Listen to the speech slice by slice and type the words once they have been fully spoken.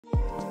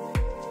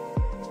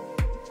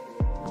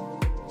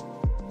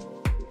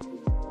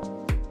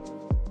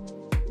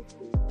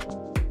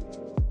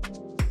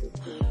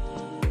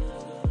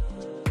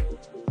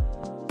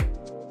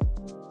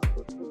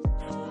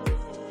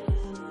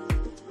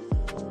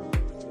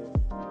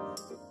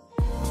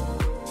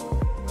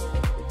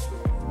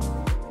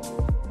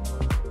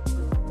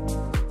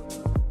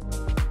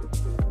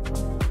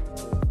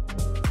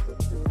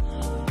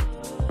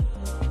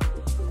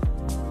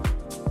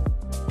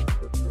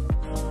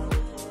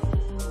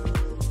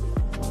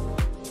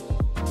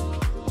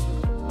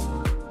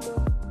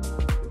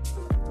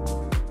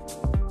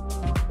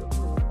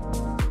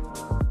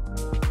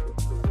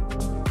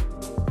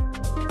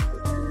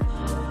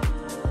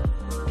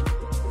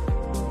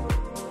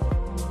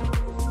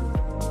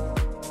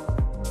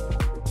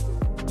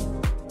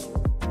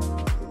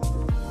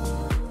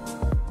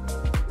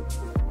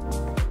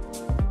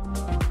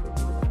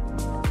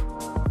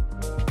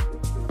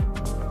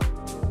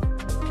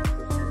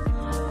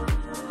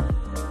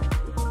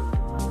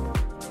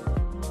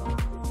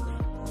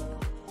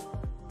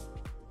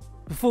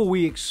Before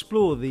we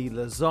explore the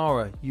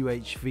Lazzara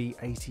UHV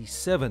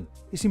 87,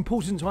 it's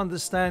important to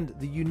understand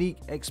the unique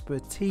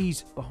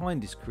expertise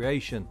behind this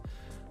creation.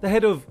 The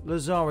head of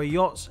Lazarra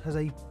Yachts has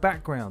a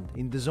background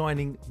in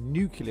designing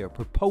nuclear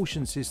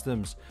propulsion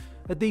systems,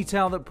 a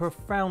detail that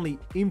profoundly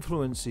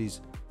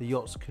influences the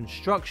yacht's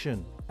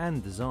construction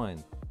and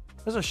design.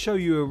 As I show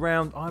you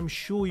around, I'm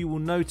sure you will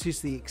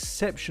notice the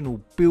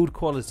exceptional build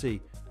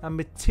quality and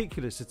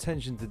meticulous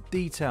attention to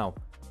detail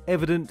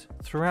evident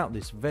throughout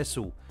this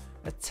vessel,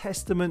 a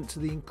testament to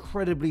the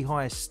incredibly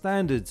high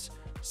standards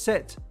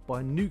set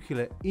by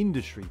nuclear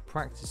industry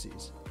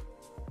practices.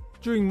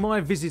 During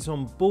my visit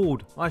on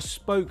board, I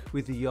spoke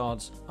with the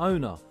yard's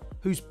owner,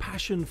 whose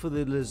passion for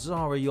the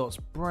Lazzara Yachts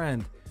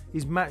brand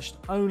is matched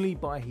only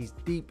by his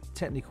deep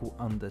technical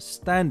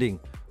understanding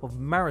of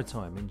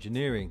maritime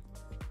engineering.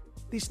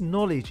 This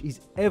knowledge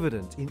is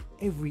evident in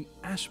every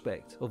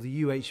aspect of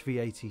the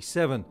UHV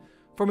 87,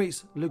 from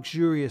its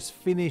luxurious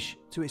finish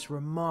to its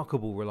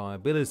remarkable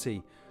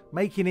reliability,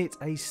 making it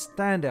a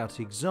standout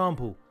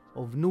example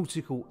of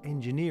nautical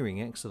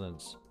engineering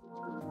excellence.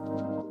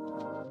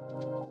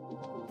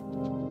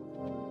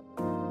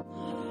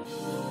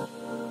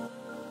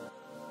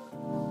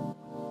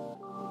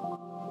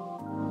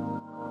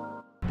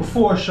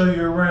 Before I show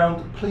you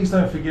around, please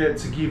don't forget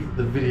to give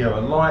the video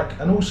a like,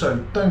 and also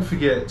don't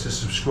forget to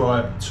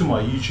subscribe to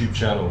my YouTube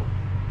channel.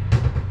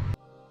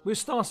 We'll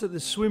start at the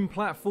swim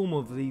platform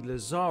of the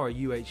Lazzara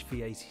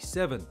UHV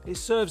 87. It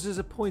serves as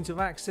a point of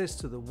access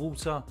to the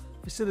water,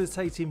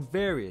 facilitating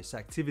various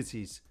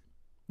activities.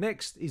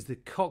 Next is the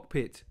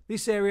cockpit.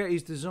 This area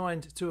is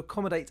designed to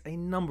accommodate a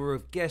number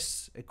of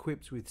guests,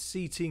 equipped with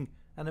seating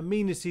and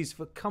amenities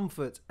for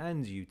comfort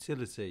and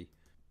utility.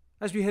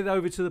 As we head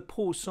over to the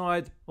port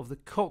side of the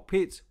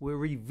cockpit, we'll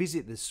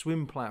revisit the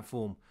swim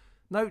platform.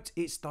 Note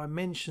its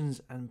dimensions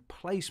and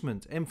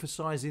placement,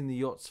 emphasising the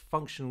yacht's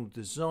functional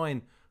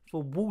design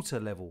for water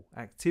level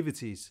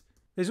activities.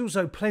 There's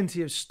also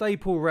plenty of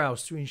staple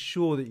rails to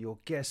ensure that your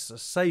guests are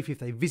safe if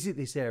they visit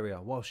this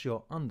area whilst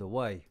you're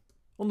underway.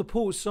 On the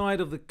port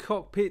side of the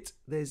cockpit,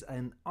 there's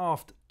an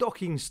aft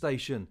docking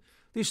station.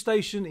 This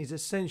station is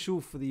essential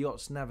for the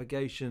yacht's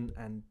navigation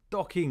and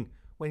docking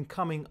when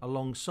coming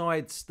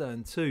alongside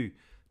stern 2,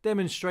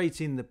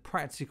 demonstrating the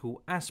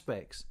practical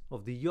aspects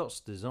of the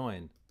yacht's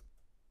design.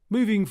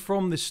 Moving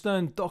from the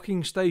stern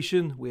docking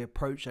station, we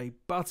approach a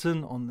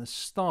button on the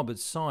starboard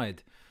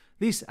side.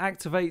 This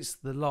activates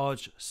the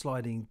large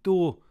sliding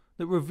door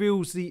that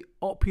reveals the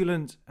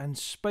opulent and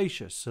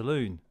spacious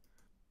saloon.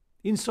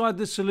 Inside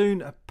the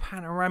saloon, a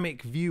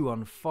panoramic view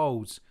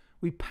unfolds.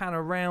 We pan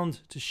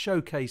around to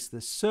showcase the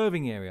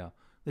serving area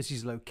that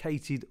is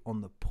located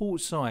on the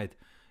port side,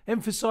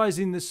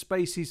 emphasising the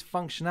space's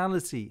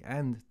functionality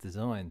and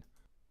design.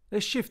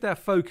 Let's shift our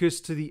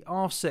focus to the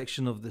aft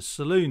section of the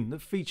saloon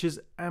that features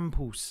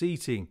ample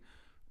seating.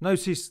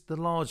 Notice the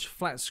large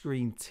flat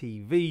screen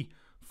TV,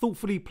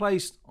 thoughtfully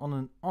placed on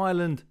an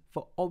island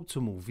for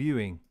optimal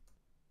viewing.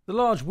 The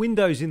large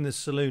windows in the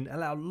saloon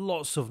allow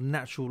lots of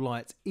natural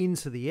light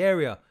into the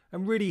area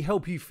and really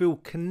help you feel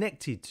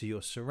connected to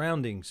your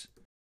surroundings.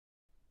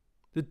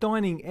 The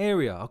dining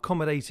area,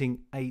 accommodating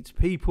 8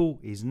 people,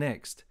 is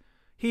next.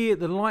 Here,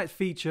 the light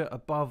feature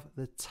above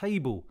the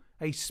table,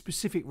 a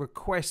specific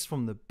request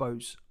from the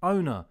boat's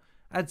owner,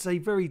 adds a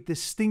very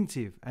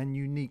distinctive and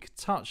unique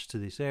touch to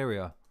this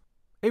area.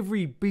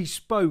 Every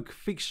bespoke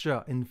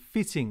fixture and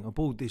fitting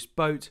aboard this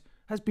boat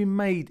has been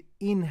made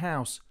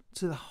in-house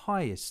to the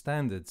highest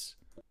standards.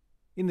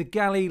 In the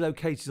galley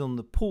located on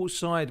the port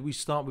side, we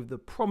start with the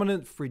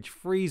prominent fridge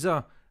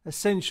freezer,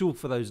 essential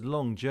for those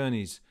long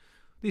journeys.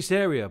 This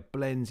area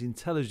blends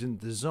intelligent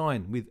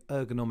design with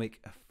ergonomic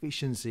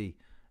efficiency,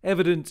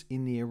 evident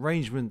in the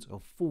arrangement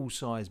of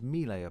full-size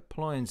Miele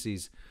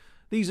appliances.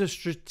 These are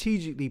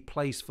strategically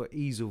placed for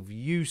ease of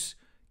use,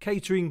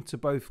 catering to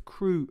both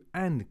crew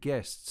and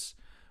guests.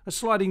 A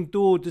sliding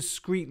door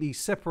discreetly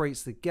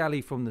separates the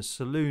galley from the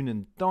saloon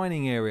and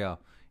dining area,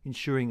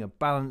 ensuring a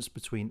balance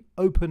between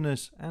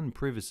openness and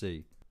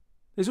privacy.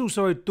 There's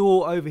also a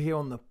door over here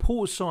on the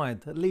port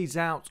side that leads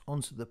out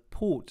onto the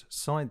port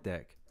side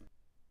deck.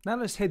 Now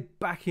let's head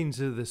back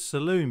into the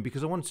saloon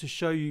because I want to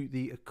show you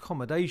the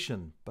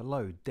accommodation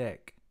below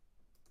deck.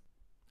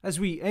 As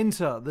we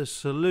enter the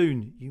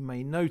saloon, you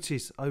may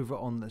notice over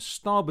on the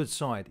starboard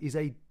side is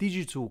a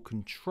digital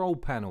control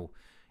panel.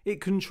 It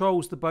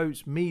controls the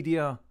boat's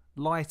media,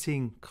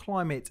 lighting,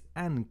 climate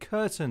and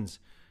curtains,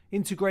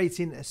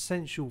 integrating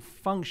essential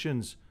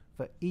functions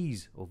for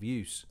ease of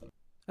use.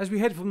 As we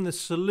head from the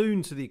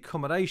saloon to the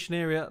accommodation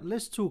area,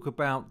 let's talk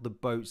about the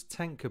boat's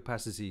tank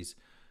capacities.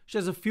 She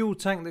has a fuel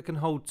tank that can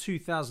hold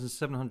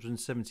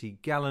 2,770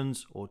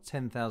 gallons or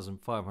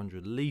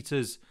 10,500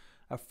 litres,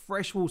 a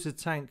freshwater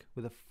tank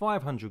with a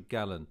 500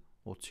 gallon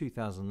or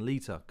 2,000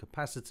 litre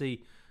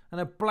capacity,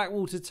 and a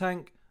blackwater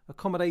tank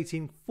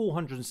accommodating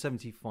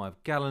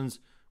 475 gallons,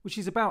 which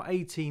is about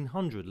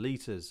 1,800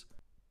 litres.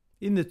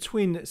 In the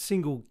twin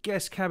single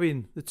guest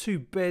cabin, the 2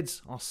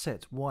 beds are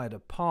set wide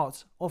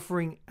apart,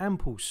 offering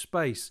ample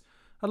space.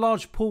 A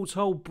large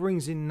porthole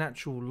brings in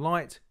natural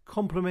light,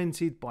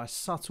 complemented by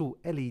subtle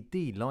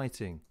LED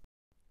lighting.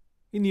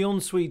 In the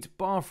ensuite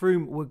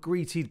bathroom, we're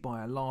greeted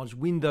by a large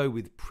window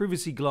with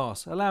privacy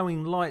glass,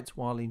 allowing light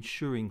while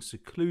ensuring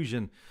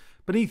seclusion.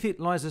 Beneath it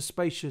lies a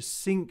spacious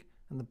sink,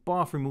 and the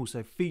bathroom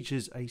also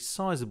features a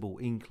sizable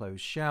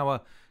enclosed shower,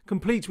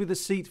 complete with a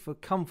seat for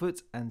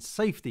comfort and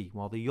safety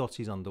while the yacht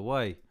is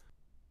underway.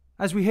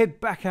 As we head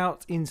back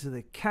out into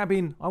the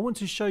cabin, I want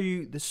to show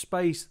you the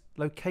space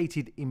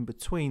located in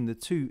between the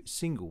two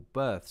single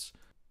berths.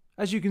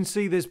 As you can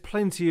see, there's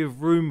plenty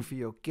of room for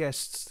your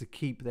guests to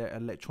keep their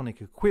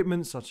electronic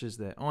equipment such as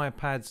their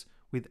iPads,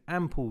 with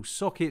ample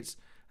sockets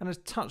and a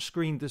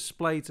touchscreen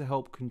display to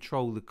help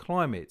control the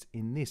climate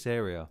in this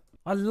area.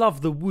 I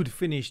love the wood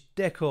finished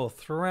decor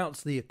throughout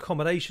the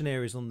accommodation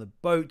areas on the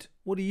boat.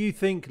 What do you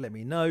think? Let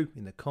me know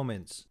in the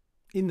comments.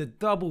 In the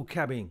double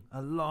cabin,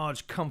 a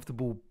large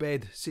comfortable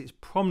bed sits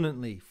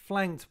prominently,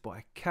 flanked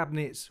by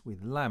cabinets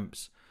with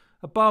lamps.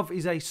 Above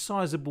is a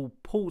sizable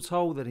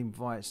porthole that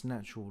invites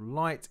natural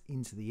light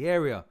into the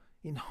area,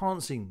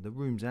 enhancing the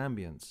room's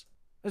ambience.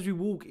 As we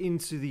walk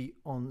into the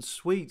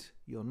ensuite,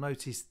 you'll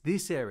notice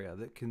this area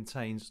that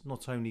contains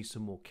not only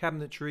some more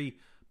cabinetry,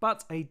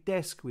 but a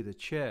desk with a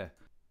chair.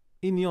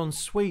 In the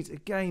ensuite,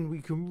 again,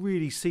 we can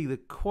really see the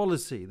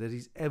quality that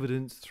is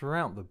evident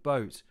throughout the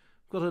boat.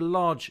 We've got a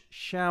large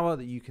shower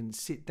that you can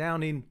sit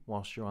down in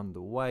whilst you're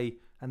underway,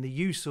 and the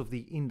use of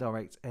the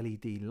indirect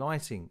LED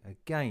lighting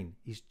again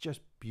is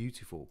just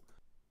beautiful.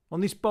 On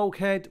this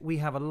bulkhead we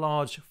have a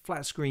large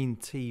flat screen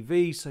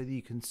TV so that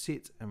you can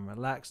sit and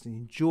relax and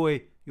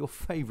enjoy your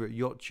favourite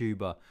yacht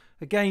tuber.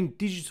 Again,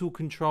 digital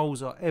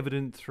controls are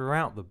evident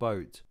throughout the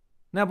boat.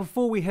 Now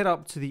before we head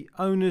up to the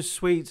owner's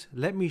suite,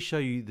 let me show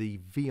you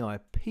the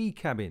VIP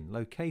cabin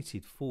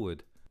located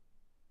forward.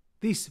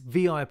 This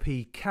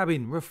VIP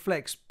cabin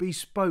reflects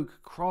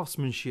bespoke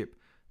craftsmanship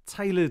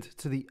tailored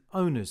to the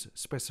owner's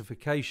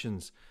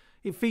specifications.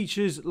 It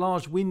features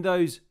large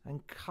windows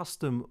and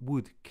custom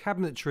wood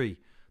cabinetry.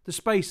 The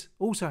space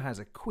also has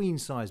a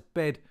queen-size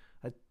bed,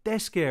 a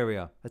desk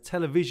area, a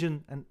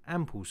television and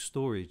ample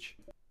storage.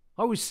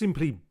 I was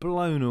simply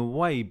blown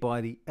away by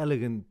the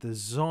elegant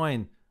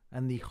design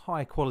and the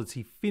high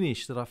quality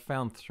finish that I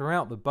found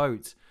throughout the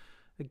boat.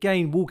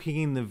 Again, walking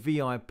in the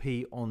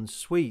VIP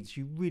ensuite,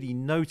 you really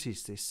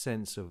notice this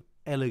sense of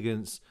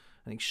elegance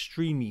and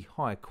extremely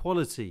high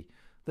quality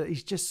that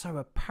is just so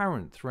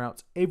apparent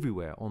throughout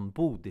everywhere on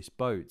board this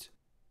boat.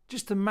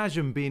 Just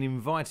imagine being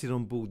invited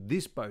on board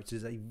this boat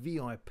as a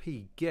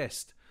VIP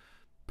guest.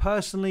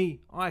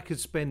 Personally, I could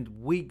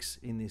spend weeks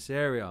in this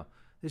area.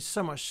 There's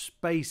so much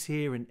space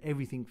here and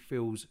everything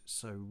feels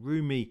so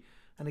roomy.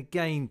 And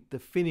again, the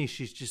finish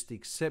is just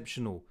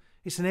exceptional.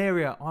 It's an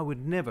area I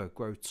would never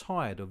grow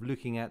tired of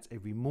looking at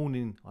every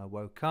morning I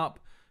woke up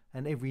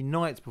and every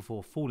night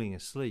before falling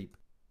asleep.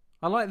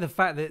 I like the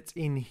fact that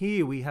in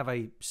here we have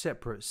a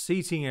separate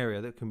seating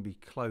area that can be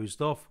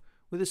closed off,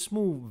 with a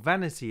small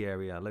vanity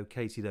area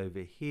located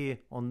over here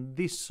on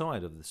this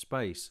side of the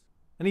space.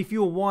 And if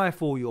your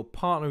wife or your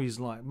partner is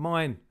like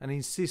mine and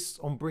insists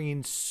on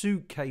bringing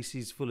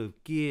suitcases full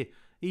of gear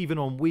even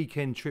on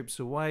weekend trips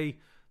away,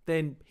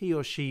 then he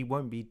or she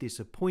won't be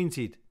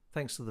disappointed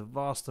thanks to the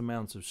vast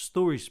amount of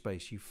storage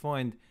space you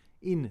find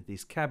in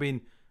this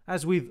cabin,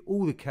 as with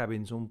all the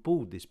cabins on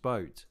board this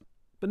boat.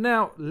 But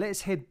now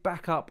let's head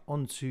back up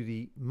onto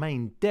the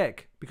main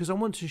deck because I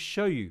want to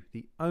show you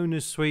the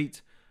owner's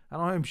suite,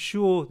 and I am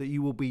sure that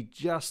you will be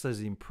just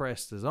as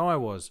impressed as I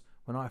was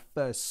when I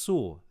first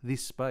saw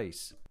this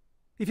space.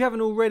 If you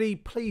haven't already,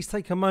 please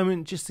take a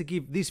moment just to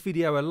give this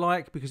video a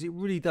like because it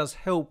really does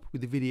help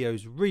with the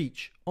video's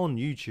reach on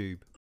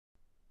YouTube.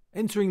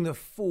 Entering the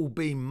full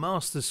beam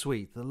master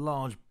suite, the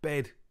large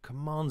bed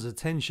commands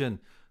attention,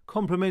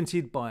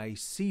 complemented by a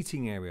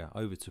seating area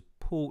over to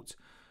port.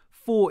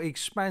 4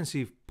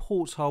 expansive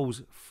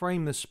portholes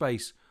frame the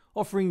space,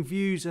 offering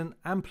views and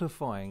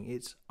amplifying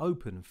its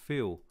open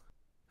feel.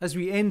 As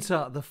we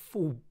enter the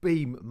full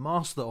beam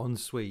master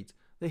ensuite,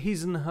 the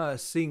his and her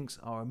sinks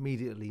are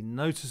immediately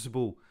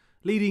noticeable,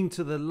 leading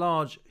to the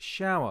large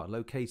shower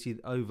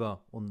located over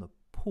on the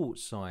port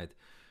side.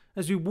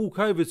 As we walk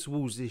over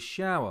towards this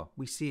shower,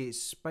 we see its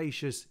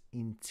spacious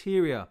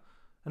interior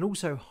and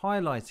also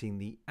highlighting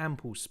the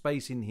ample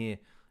space in here,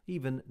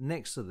 even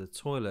next to the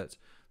toilet.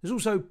 There's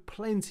also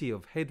plenty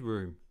of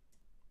headroom.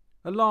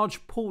 A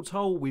large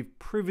porthole with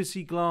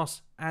privacy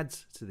glass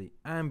adds to the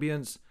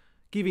ambience,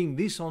 giving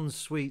this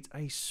ensuite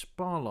a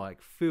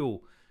spa-like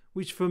feel,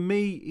 which for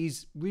me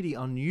is really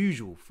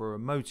unusual for a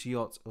motor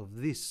yacht of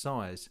this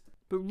size,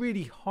 but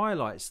really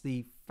highlights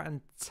the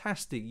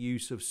fantastic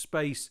use of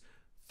space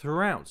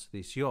throughout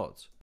this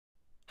yacht.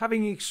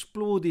 Having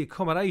explored the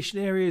accommodation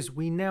areas,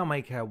 we now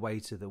make our way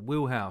to the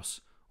wheelhouse.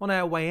 On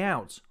our way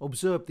out,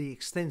 observe the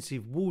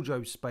extensive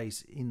wardrobe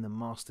space in the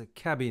master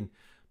cabin,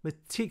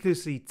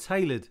 meticulously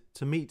tailored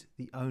to meet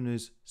the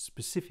owner's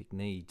specific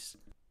needs.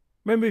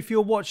 Remember, if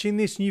you're watching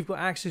this and you've got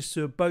access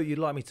to a boat you'd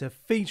like me to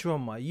feature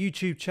on my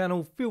YouTube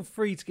channel, feel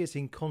free to get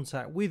in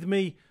contact with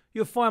me.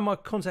 You'll find my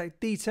contact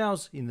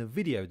details in the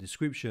video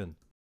description.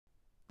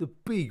 The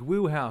big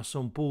wheelhouse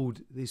on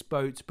board this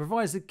boat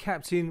provides the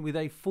captain with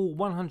a full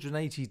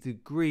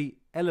 180-degree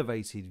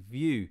elevated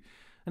view,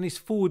 and its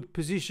forward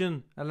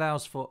position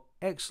allows for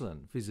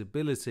excellent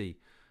visibility.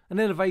 An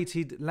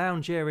elevated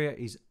lounge area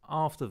is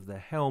aft of the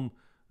helm,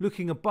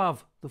 looking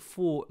above the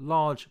 4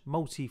 large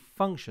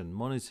multi-function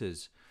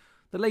monitors.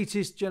 The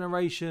latest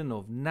generation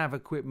of nav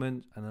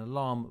equipment and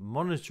alarm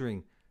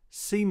monitoring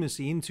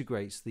seamlessly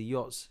integrates the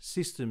yacht's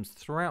systems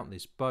throughout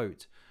this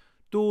boat.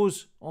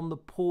 Doors on the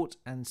port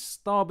and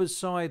starboard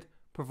side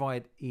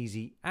provide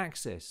easy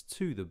access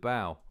to the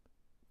bow.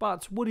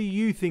 But what do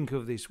you think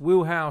of this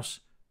wheelhouse?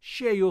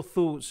 Share your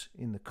thoughts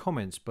in the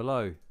comments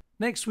below.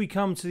 Next we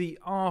come to the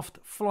aft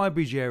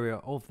flybridge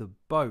area of the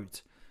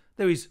boat.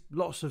 There is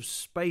lots of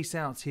space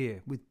out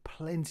here with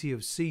plenty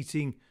of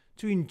seating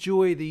to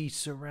enjoy the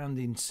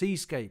surrounding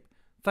seascape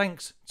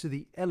thanks to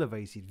the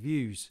elevated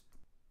views.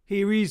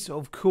 Here is,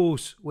 of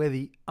course, where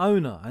the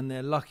owner and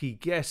their lucky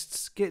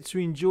guests get to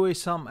enjoy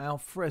some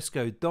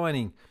alfresco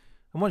dining,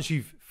 and once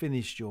you've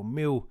finished your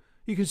meal,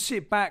 you can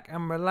sit back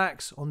and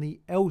relax on the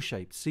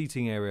L-shaped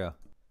seating area.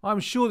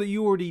 I'm sure that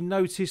you already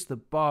noticed the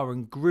bar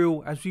and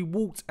grill as we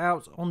walked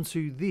out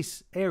onto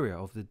this area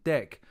of the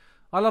deck.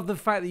 I love the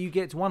fact that you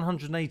get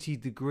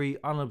 180-degree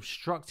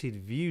unobstructed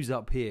views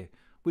up here,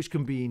 which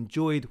can be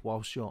enjoyed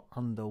whilst you're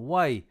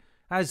underway,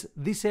 as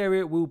this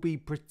area will be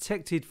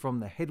protected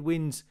from the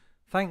headwinds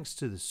thanks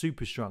to the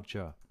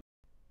superstructure.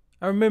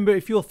 And remember,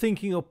 if you're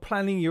thinking of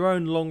planning your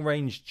own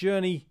long-range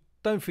journey,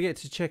 don't forget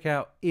to check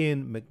out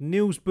Ian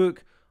McNeil's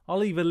book. I'll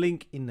leave a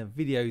link in the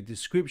video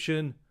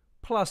description.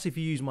 Plus, if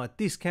you use my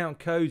discount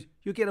code,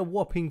 you'll get a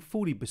whopping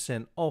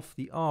 40% off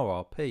the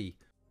RRP.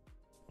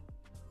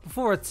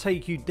 Before I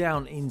take you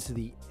down into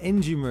the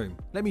engine room,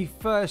 let me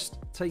first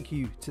take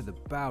you to the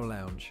bow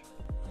lounge.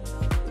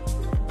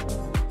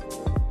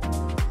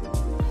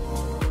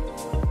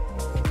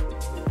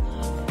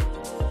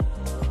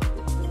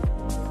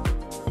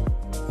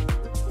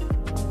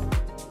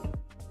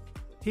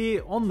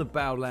 Here on the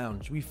bow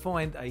lounge we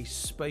find a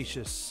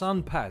spacious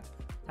sun pad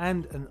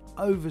and an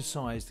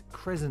oversized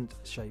crescent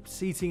shaped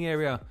seating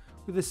area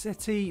with a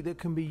settee that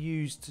can be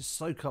used to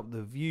soak up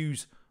the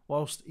views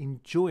whilst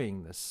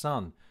enjoying the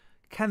sun.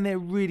 Can there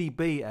really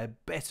be a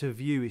better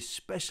view,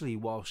 especially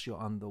whilst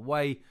you're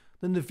underway,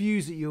 than the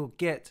views that you'll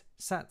get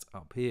sat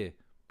up here?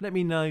 Let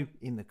me know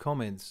in the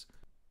comments.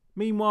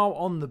 Meanwhile,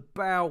 on the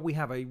bow we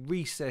have a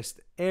recessed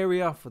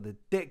area for the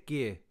deck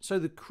gear so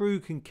the crew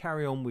can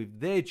carry on with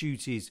their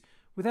duties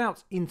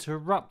without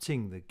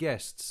interrupting the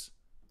guests.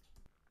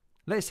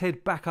 Let's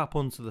head back up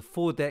onto the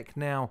foredeck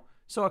now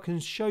so I can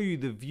show you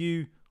the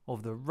view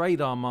of the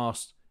radar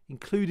mast,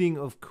 including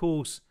of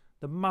course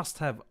the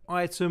must-have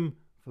item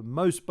for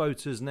most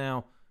boaters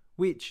now,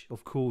 which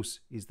of course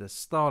is the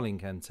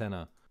Starlink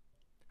antenna.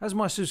 As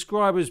my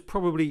subscribers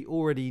probably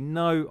already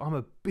know, I'm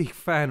a big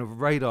fan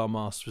of radar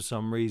masts for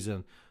some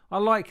reason. I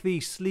like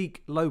the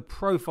sleek, low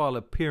profile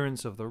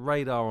appearance of the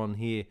radar on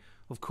here,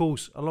 of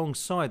course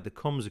alongside the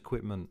comms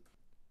equipment.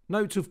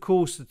 Note of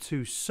course the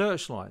 2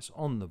 searchlights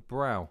on the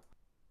brow.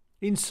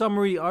 In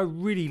summary, I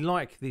really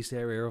like this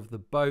area of the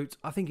boat.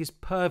 I think it's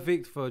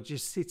perfect for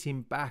just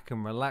sitting back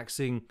and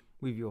relaxing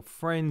with your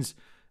friends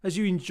as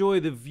you enjoy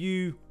the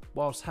view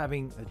whilst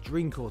having a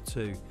drink or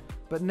two.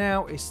 But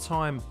now it's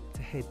time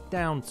to head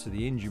down to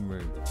the engine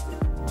room.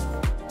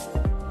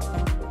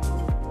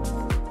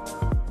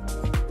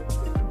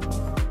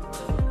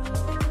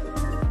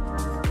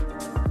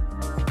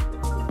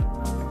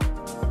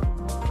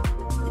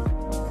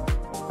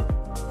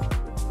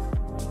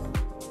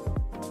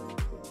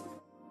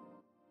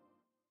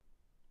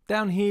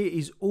 Down here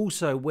is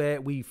also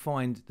where we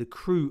find the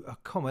crew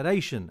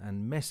accommodation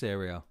and mess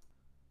area.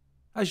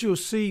 As you'll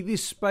see,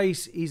 this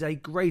space is a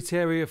great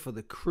area for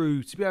the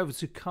crew to be able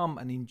to come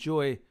and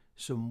enjoy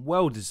some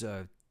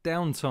well-deserved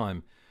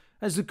downtime.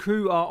 As the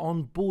crew are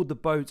on board the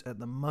boat at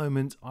the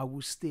moment, I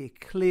will steer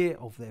clear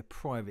of their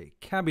private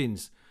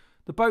cabins.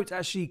 The boat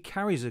actually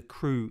carries a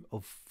crew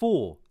of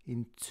 4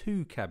 in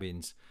 2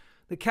 cabins.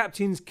 The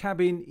captain's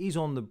cabin is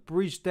on the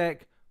bridge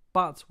deck,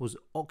 but was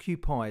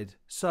occupied,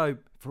 so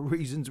for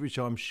reasons which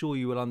I'm sure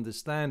you will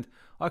understand,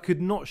 I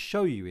could not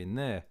show you in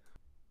there.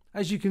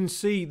 As you can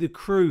see, the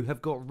crew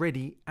have got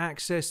ready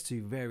access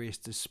to various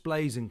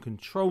displays and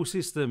control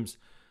systems,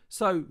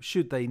 so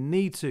should they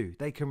need to,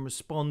 they can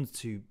respond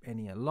to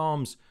any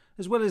alarms,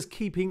 as well as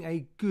keeping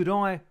a good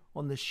eye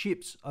on the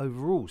ship's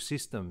overall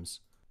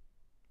systems.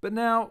 But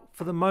now,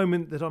 for the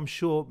moment that I'm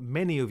sure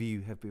many of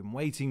you have been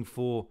waiting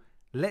for,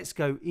 let's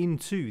go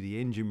into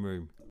the engine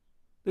room.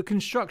 The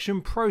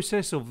construction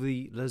process of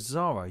the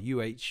Lazzara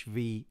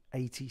UHV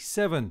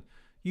 87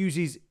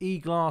 uses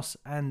e-glass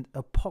and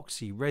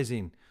epoxy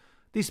resin.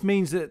 This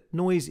means that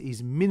noise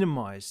is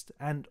minimized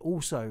and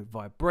also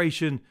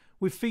vibration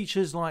with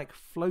features like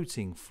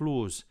floating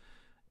floors.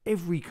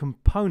 Every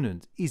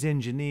component is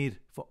engineered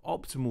for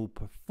optimal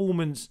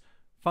performance,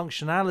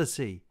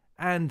 functionality,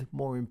 and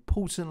more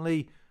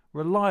importantly,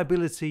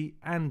 reliability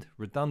and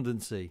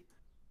redundancy.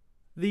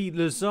 The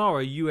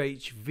Lazzara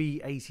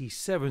UHV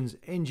 87's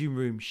engine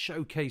room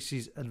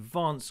showcases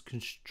advanced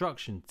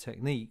construction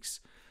techniques.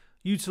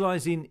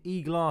 Utilising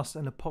e-glass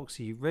and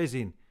epoxy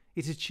resin,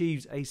 it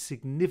achieves a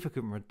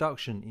significant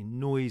reduction in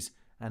noise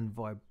and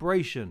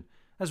vibration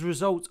as a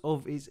result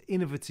of its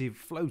innovative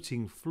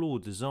floating floor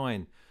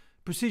design.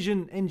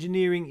 Precision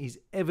engineering is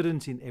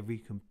evident in every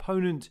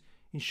component,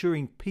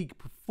 ensuring peak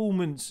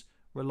performance,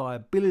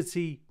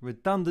 reliability,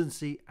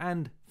 redundancy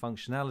and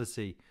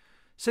functionality.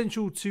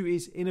 Central to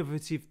its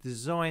innovative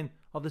design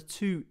are the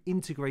two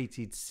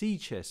integrated sea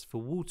chests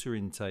for water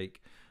intake,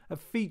 a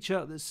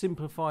feature that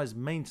simplifies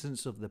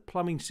maintenance of the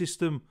plumbing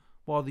system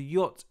while the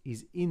yacht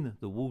is in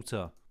the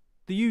water.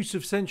 The use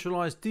of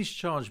centralised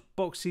discharge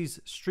boxes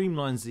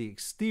streamlines the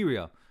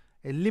exterior,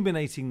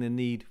 eliminating the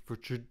need for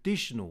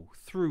traditional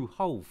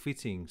through-hole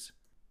fittings.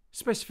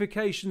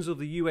 Specifications of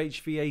the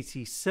UHV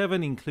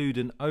 87 include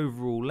an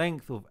overall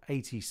length of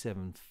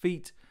 87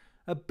 feet,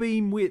 a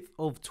beam width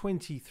of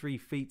 23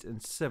 feet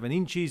and 7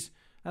 inches,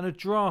 and a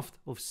draft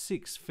of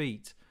 6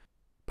 feet.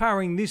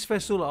 Powering this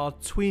vessel are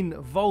twin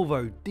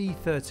Volvo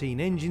D13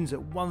 engines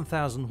at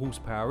 1000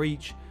 horsepower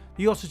each.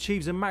 The yacht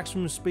achieves a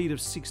maximum speed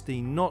of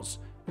 16 knots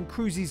and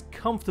cruises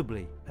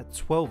comfortably at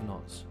 12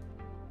 knots.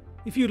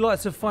 If you'd like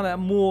to find out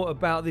more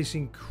about this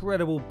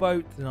incredible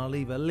boat, then I'll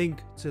leave a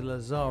link to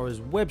Lazzara's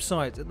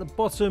website at the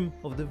bottom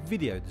of the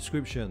video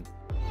description.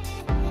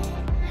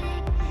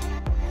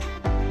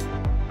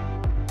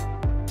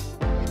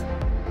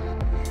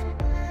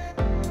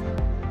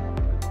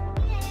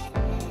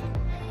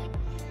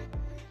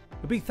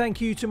 A big thank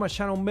you to my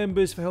channel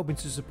members for helping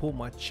to support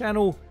my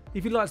channel.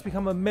 If you'd like to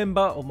become a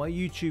member of my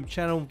YouTube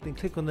channel, then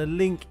click on the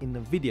link in the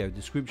video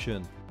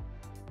description.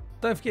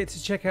 Don't forget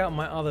to check out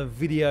my other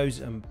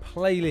videos and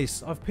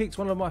playlists. I've picked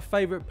one of my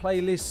favourite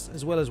playlists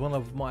as well as one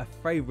of my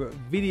favourite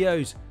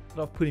videos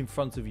that I've put in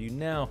front of you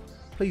now.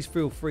 Please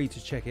feel free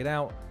to check it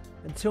out.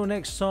 Until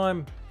next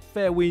time,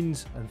 fair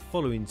winds and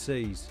following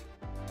seas.